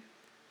forsaken,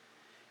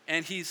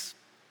 and he's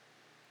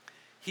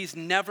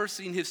never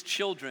seen his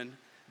children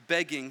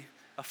begging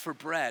for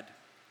bread.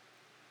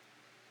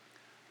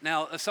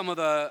 Now, some of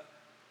the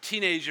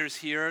teenagers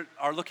here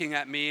are looking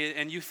at me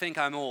and you think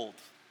I'm old.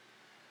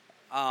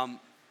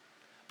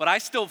 But I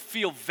still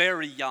feel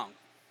very young.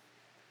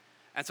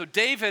 And so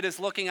David is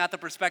looking at the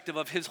perspective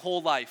of his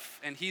whole life.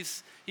 And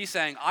he's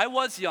saying, I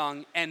was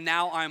young and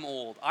now I'm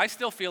old. I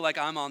still feel like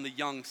I'm on the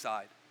young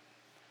side.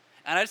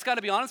 And I just got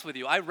to be honest with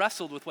you. I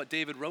wrestled with what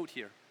David wrote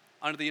here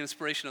under the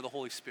inspiration of the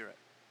Holy Spirit.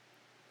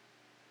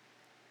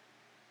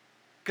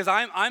 Because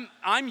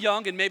I'm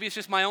young, and maybe it's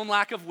just my own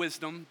lack of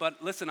wisdom,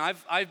 but listen,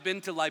 I've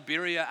been to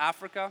Liberia,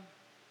 Africa.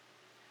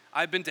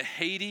 I've been to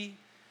Haiti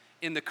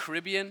in the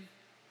Caribbean.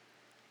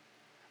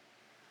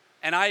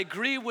 And I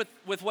agree with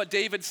what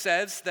David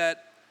says,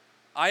 that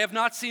I have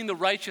not seen the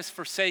righteous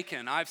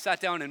forsaken. I've sat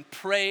down and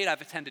prayed.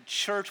 I've attended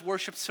church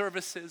worship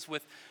services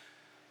with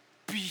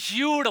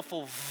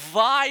beautiful,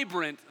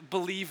 vibrant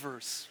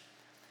believers.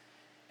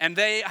 And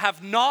they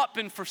have not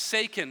been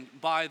forsaken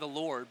by the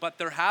Lord, but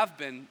there have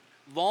been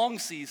long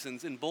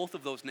seasons in both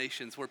of those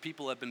nations where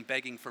people have been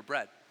begging for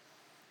bread.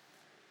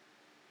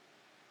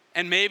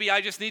 And maybe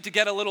I just need to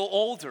get a little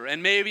older,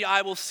 and maybe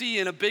I will see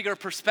in a bigger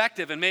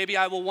perspective, and maybe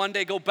I will one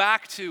day go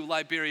back to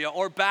Liberia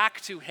or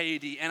back to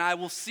Haiti, and I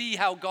will see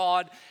how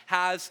God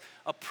has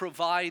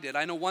provided.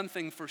 I know one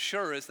thing for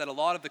sure is that a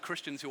lot of the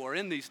Christians who are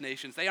in these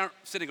nations, they aren't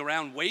sitting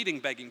around waiting,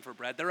 begging for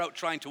bread. They're out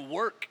trying to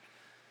work,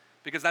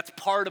 because that's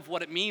part of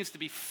what it means to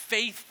be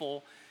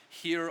faithful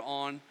here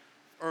on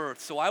earth.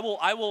 So I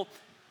will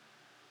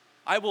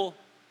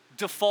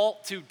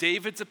default to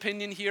David's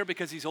opinion here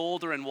because he's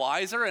older and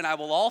wiser, and I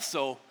will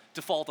also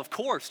default, of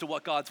course, to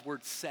what God's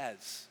word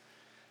says.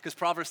 Because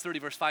Proverbs 30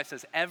 verse 5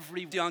 says,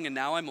 every young and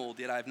now I'm old,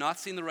 yet I have not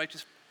seen the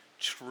righteous.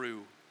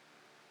 True.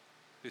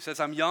 Who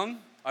says,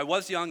 I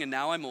was young and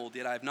now I'm old,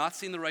 yet I have not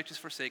seen the righteous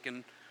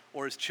forsaken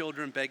or his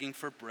children begging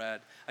for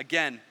bread.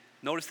 Again,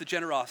 notice the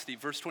generosity,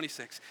 verse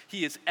 26.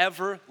 He is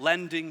ever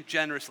lending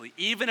generously.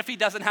 Even if he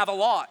doesn't have a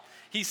lot,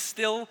 he's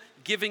still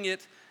giving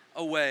it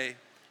away.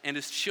 And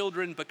his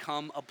children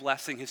become a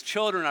blessing. His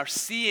children are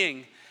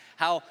seeing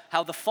how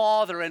the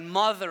father and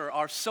mother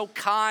are so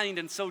kind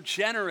and so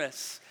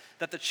generous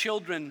that the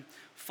children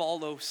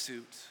follow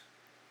suit.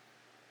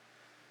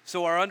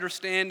 So our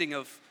understanding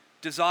of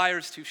desire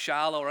is too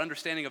shallow, our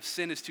understanding of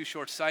sin is too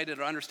short-sighted,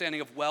 our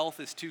understanding of wealth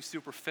is too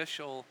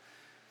superficial.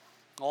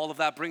 All of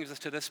that brings us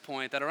to this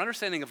point, that our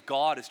understanding of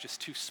God is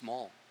just too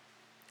small.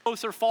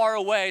 Close or far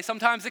away,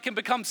 sometimes it can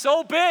become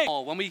so big.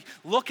 When we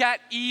look at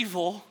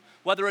evil,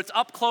 whether it's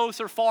up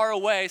close or far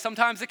away,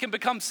 sometimes it can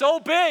become so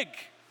big.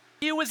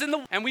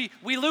 And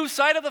we lose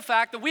sight of the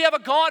fact that we have a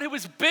God who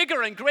is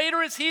bigger and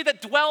greater is he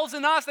that dwells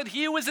in us than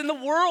he who is in the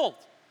world.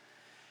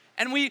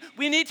 And we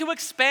need to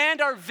expand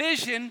our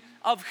vision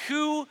of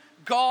who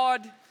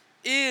God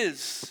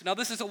is. Now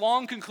this is a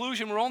long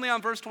conclusion. We're only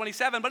on verse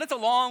 27, but it's a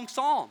long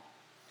psalm.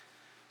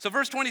 So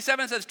verse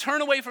 27 says,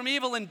 turn away from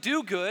evil and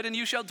do good, and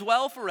you shall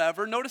dwell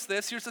forever. Notice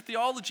this, here's a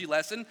theology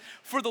lesson.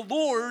 For the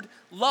Lord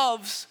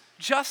loves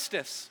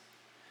justice.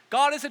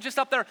 God isn't just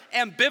up there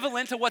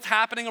ambivalent to what's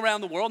happening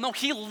around the world. No,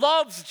 he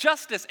loves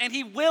justice, and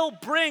he will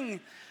bring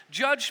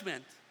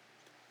judgment.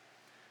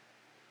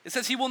 It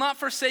says he will not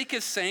forsake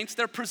his saints.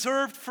 They're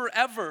preserved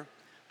forever,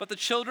 but the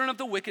children of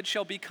the wicked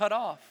shall be cut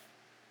off.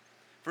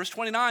 Verse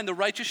 29, the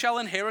righteous shall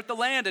inherit the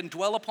land and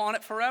dwell upon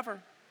it forever.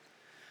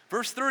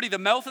 Verse 30, the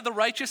mouth of the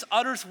righteous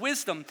utters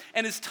wisdom,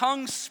 and his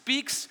tongue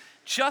speaks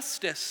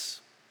justice.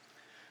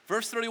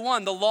 Verse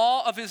 31, the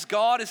law of his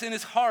God is in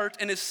his heart,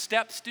 and his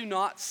steps do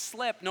not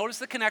slip. Notice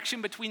the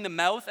connection between the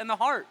mouth and the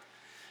heart.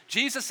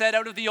 Jesus said,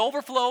 out of the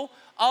overflow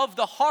of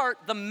the heart,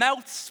 the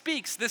mouth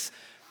speaks.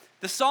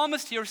 The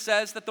psalmist here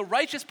says that the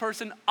righteous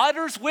person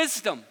utters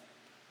wisdom.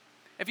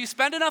 If you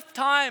spend enough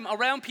time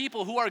around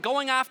people who are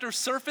going after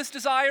surface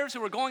desires,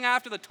 who are going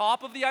after the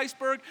top of the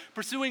iceberg,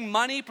 pursuing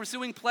money,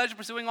 pursuing pleasure,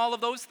 pursuing all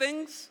of those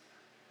things,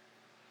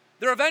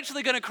 they're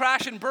eventually going to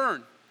crash and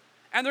burn.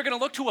 And they're going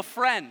to look to a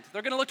friend.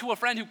 They're going to look to a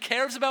friend who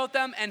cares about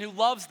them and who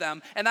loves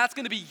them, and that's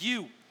going to be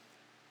you.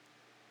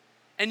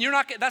 And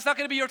that's not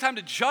going to be your time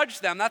to judge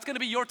them. That's going to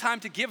be your time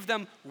to give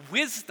them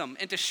wisdom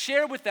and to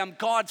share with them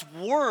God's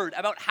word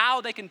about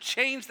how they can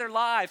change their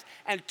lives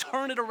and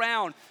turn it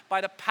around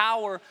by the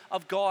power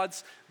of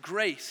God's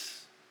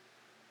grace.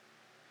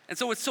 And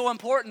so it's so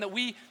important that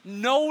we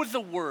know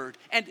the word,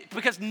 and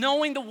because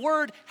knowing the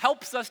word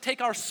helps us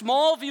take our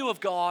small view of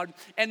God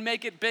and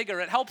make it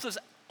bigger. It helps us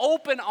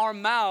open our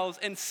mouths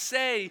and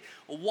say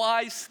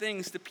wise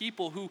things to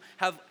people who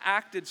have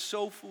acted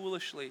so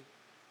foolishly.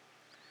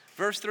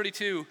 Verse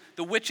 32,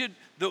 the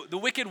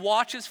wicked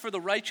watches for the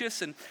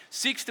righteous and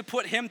seeks to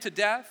put him to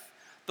death.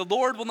 The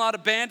Lord will not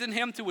abandon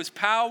him to his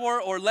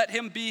power or let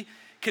him be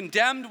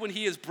condemned when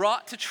he is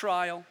brought to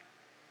trial.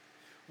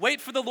 Wait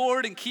for the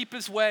Lord and keep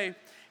his way,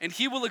 and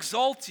he will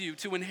exalt you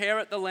to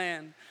inherit the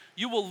land.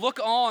 You will look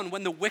on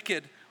when the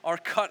wicked are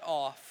cut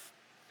off.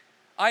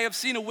 I have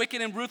seen a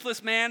wicked and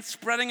ruthless man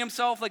spreading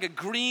himself like a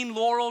green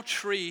laurel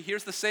tree.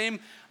 Here's the same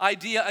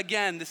idea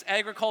again, this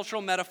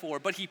agricultural metaphor.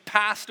 But he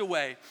passed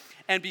away,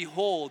 and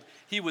behold,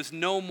 he was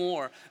no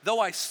more. Though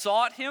I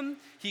sought him,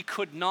 he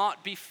could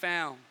not be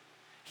found.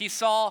 He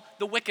saw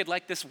the wicked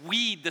like this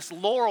weed, this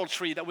laurel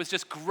tree that was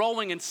just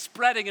growing and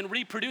spreading and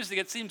reproducing.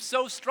 It seemed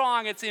so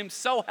strong, it seemed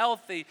so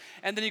healthy.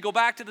 And then you go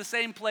back to the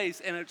same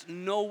place, and it's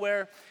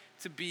nowhere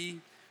to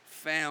be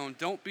found.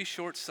 Don't be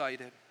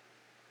short-sighted.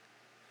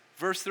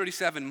 Verse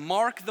 37,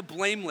 mark the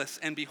blameless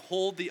and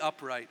behold the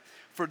upright,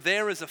 for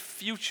there is a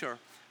future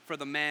for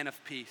the man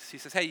of peace. He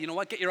says, hey, you know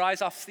what? Get your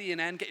eyes off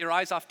CNN, get your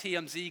eyes off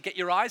TMZ, get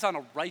your eyes on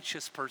a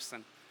righteous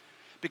person.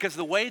 Because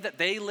the way that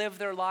they live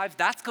their lives,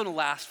 that's going to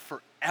last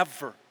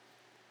forever.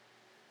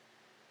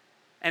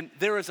 And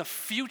there is a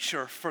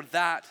future for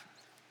that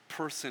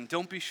person.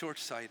 Don't be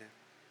short-sighted.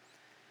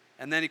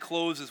 And then he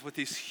closes with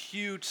these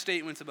huge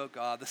statements about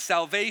God. The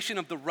salvation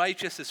of the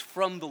righteous is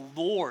from the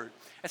Lord.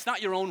 It's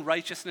not your own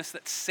righteousness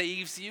that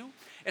saves you.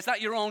 It's not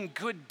your own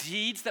good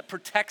deeds that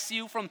protects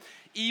you from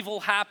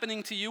evil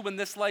happening to you in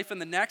this life and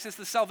the next. It's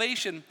the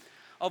salvation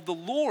of the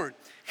Lord.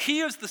 He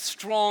is the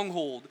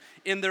stronghold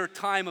in their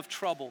time of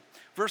trouble.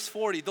 Verse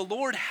 40, the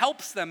Lord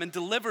helps them and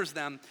delivers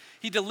them.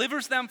 He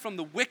delivers them from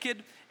the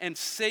wicked and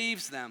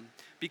saves them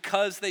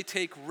because they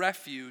take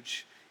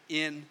refuge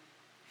in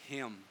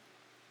him.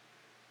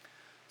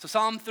 So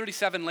Psalm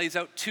 37 lays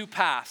out two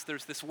paths.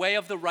 There's this way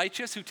of the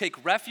righteous who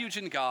take refuge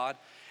in God,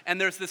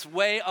 and there's this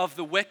way of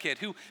the wicked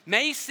who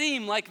may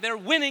seem like they're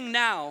winning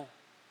now,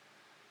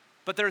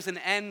 but there's an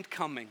end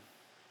coming.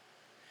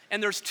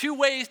 And there's two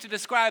ways to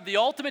describe the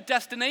ultimate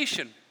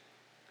destination.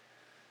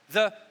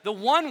 The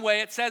one way,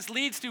 it says,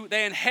 leads to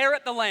they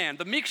inherit the land.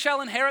 The meek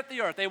shall inherit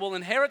the earth. They will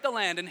inherit the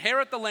land,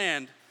 inherit the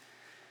land.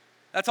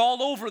 That's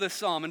all over this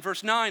psalm. In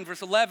verse 9,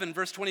 verse 11,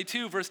 verse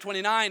 22, verse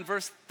 29,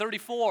 verse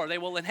 34, they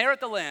will inherit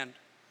the land.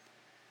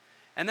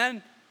 And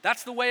then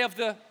that's the way of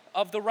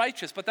the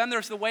righteous. But then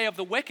there's the way of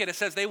the wicked. It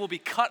says they will be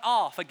cut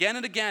off again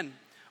and again.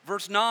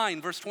 Verse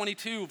 9, verse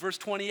 22, verse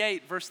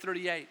 28, verse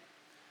 38.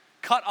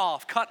 Cut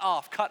off, cut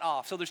off, cut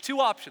off. So there's two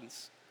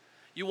options.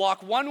 You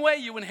walk one way,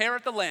 you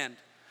inherit the land.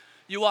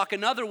 You walk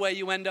another way,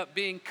 you end up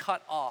being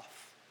cut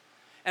off.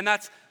 And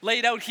that's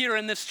laid out here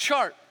in this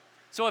chart.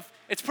 So if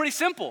it's pretty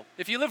simple.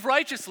 If you live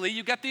righteously,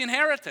 you get the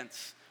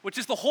inheritance, which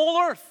is the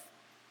whole earth.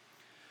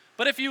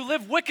 But if you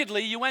live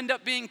wickedly, you end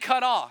up being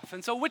cut off.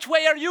 And so which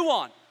way are you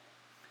on?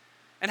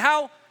 And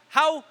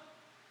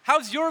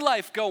how's your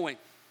life going?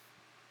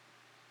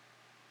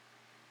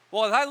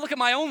 Well, as I look at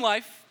my own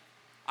life,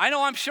 I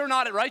know I'm sure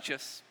not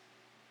righteous.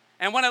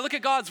 And when I look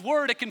at God's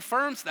word, it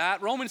confirms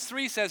that. Romans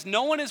 3 says,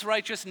 no one is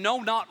righteous, no,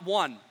 not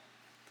one.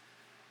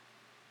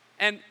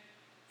 And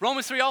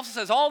Romans 3 also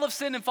says, all have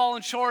sinned and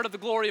fallen short of the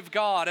glory of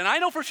God. And I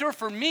know for sure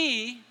for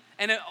me,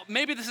 and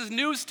maybe this is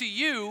news to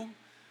you,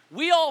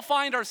 we all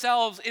find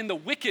ourselves in the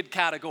wicked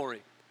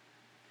category.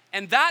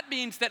 And that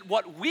means that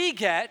what we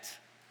get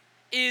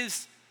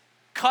is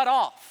cut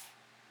off.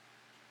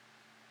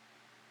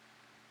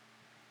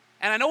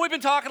 And I know we've been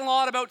talking a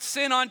lot about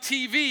sin on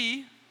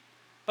TV,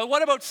 but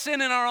what about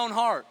sin in our own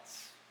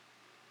hearts?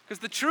 Because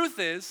the truth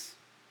is,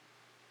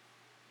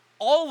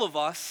 all of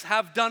us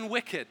have done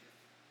wicked.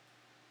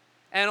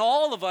 And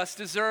all of us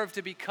deserve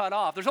to be cut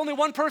off. There's only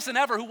one person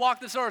ever who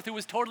walked this earth who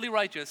was totally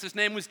righteous. His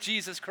name was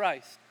Jesus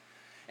Christ.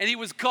 And he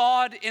was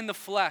God in the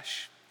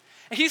flesh.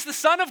 And he's the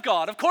Son of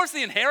God. Of course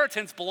the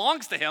inheritance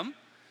belongs to him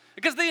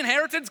because the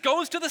inheritance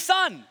goes to the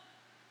Son.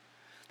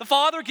 The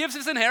Father gives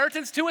his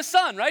inheritance to his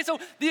Son, right? So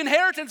the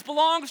inheritance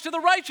belongs to the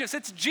righteous.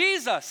 It's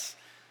Jesus.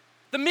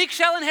 The meek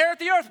shall inherit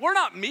the earth. We're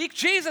not meek.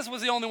 Jesus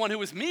was the only one who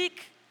was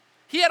meek.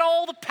 He had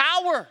all the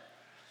power.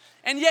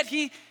 And yet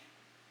he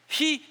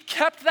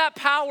kept that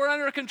power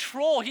under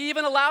control. He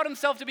even allowed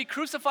himself to be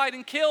crucified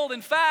and killed.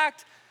 In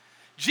fact,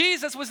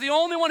 Jesus was the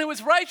only one who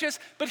was righteous,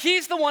 but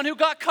he's the one who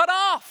got cut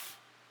off.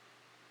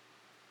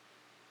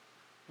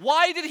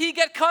 Why did he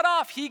get cut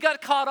off? He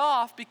got cut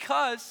off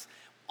because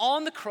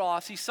on the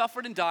cross, he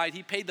suffered and died.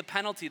 He paid the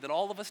penalty that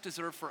all of us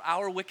deserve for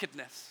our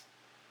wickedness.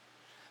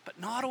 But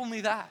not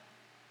only that,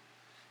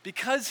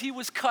 because he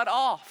was cut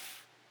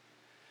off,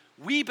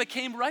 we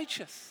became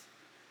righteous.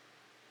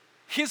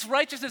 His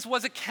righteousness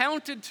was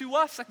accounted to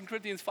us, 2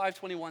 Corinthians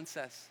 5:21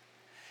 says.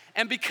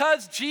 And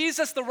because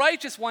Jesus, the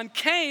righteous one,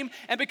 came,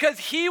 and because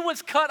he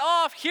was cut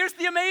off, here's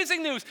the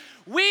amazing news.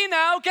 We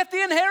now get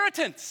the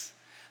inheritance.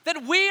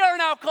 That we are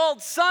now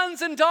called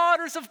sons and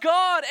daughters of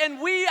God,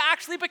 and we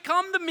actually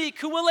become the meek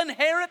who will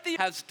inherit the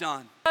has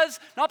done.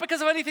 Not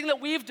because of anything that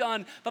we've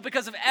done, but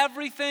because of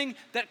everything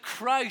that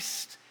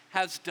Christ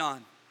has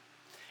done.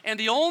 And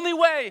the only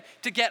way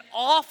to get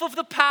off of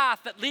the path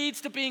that leads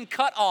to being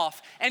cut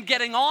off and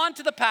getting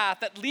onto the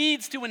path that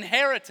leads to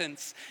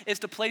inheritance is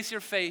to place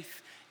your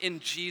faith in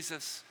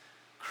Jesus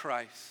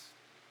Christ.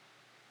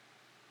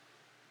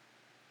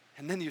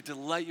 And then you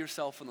delight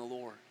yourself in the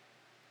Lord.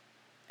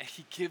 And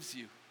he gives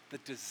you the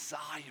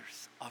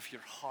desires of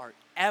your heart.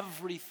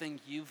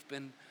 Everything you've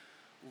been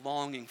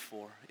longing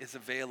for is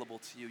available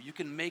to you. You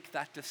can make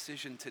that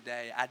decision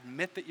today.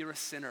 Admit that you're a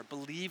sinner.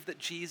 Believe that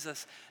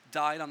Jesus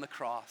died on the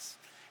cross.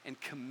 And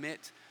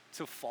commit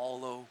to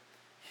follow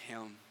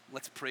him.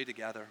 Let's pray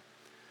together.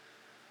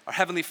 Our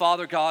Heavenly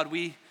Father, God,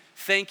 we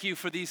thank you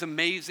for these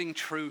amazing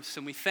truths,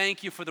 and we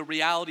thank you for the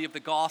reality of the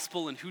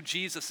gospel and who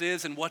Jesus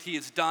is and what he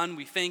has done.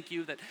 We thank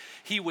you that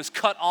he was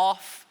cut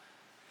off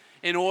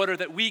in order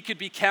that we could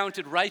be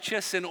counted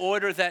righteous, in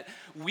order that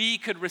we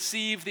could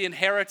receive the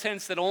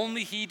inheritance that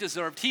only he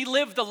deserved. He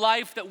lived the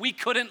life that we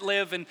couldn't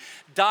live and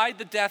died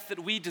the death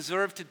that we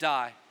deserved to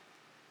die.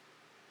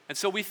 And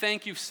so we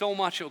thank you so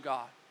much, oh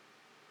God.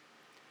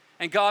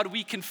 And God,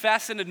 we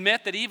confess and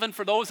admit that even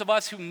for those of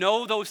us who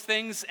know those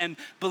things and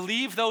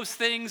believe those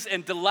things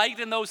and delight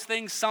in those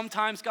things,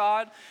 sometimes,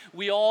 God,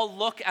 we all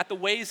look at the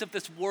ways of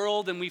this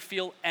world and we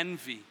feel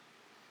envy.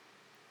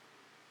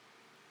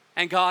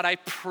 And God, I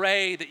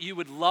pray that you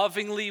would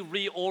lovingly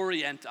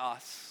reorient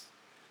us,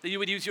 that you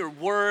would use your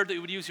word, that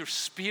you would use your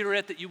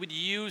spirit, that you would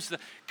use the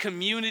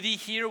community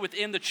here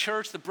within the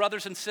church, the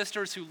brothers and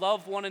sisters who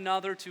love one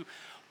another, to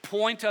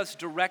point us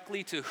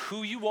directly to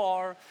who you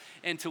are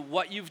and to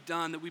what you've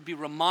done, that we'd be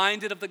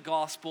reminded of the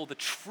gospel, the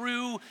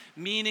true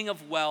meaning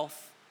of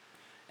wealth,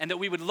 and that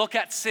we would look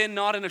at sin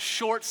not in a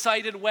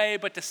short-sighted way,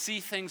 but to see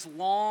things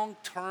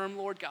long-term,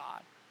 Lord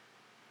God.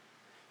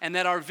 And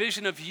that our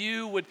vision of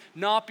you would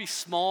not be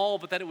small,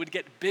 but that it would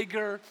get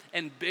bigger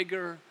and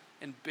bigger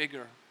and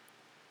bigger.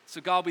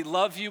 So God, we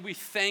love you, we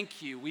thank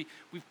you. We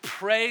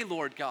pray,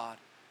 Lord God,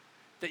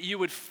 that you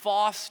would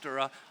foster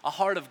a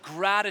heart of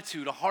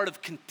gratitude, a heart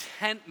of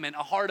contentment,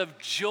 a heart of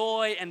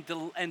joy and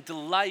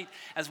delight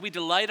as we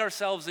delight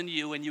ourselves in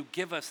you and you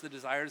give us the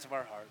desires of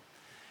our heart.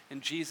 In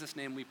Jesus'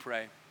 name we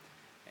pray,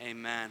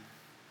 amen.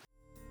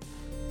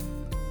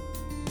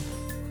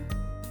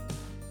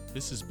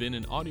 This has been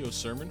an audio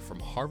sermon from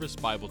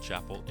Harvest Bible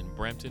Chapel in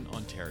Brampton,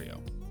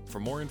 Ontario. For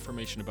more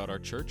information about our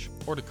church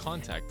or to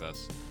contact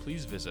us,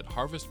 please visit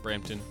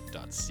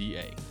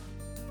harvestbrampton.ca.